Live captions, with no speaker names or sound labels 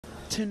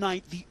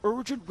Tonight, the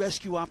urgent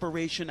rescue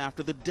operation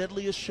after the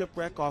deadliest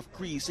shipwreck off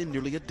Greece in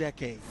nearly a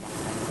decade.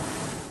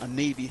 A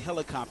Navy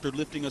helicopter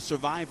lifting a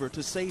survivor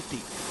to safety.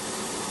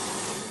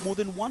 More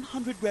than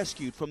 100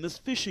 rescued from this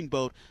fishing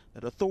boat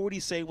that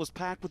authorities say was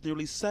packed with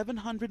nearly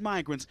 700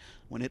 migrants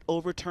when it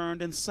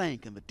overturned and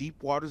sank in the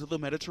deep waters of the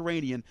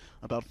Mediterranean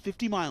about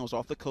 50 miles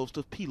off the coast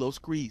of Pelos,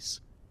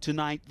 Greece.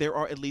 Tonight, there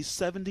are at least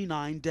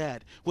 79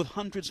 dead, with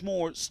hundreds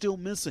more still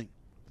missing.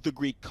 The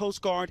Greek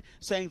Coast Guard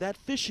saying that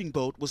fishing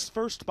boat was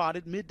first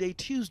spotted midday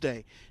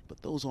Tuesday,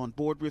 but those on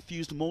board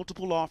refused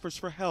multiple offers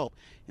for help,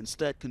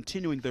 instead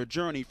continuing their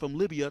journey from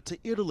Libya to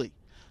Italy.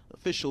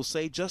 Officials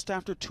say just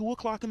after 2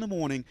 o'clock in the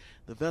morning,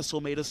 the vessel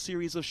made a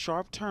series of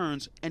sharp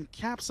turns and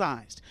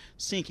capsized,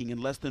 sinking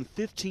in less than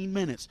 15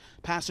 minutes,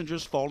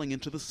 passengers falling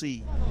into the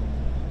sea.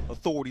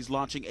 Authorities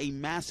launching a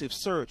massive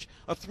search,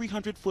 a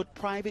 300-foot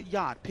private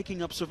yacht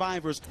picking up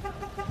survivors,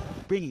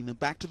 bringing them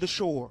back to the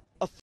shore.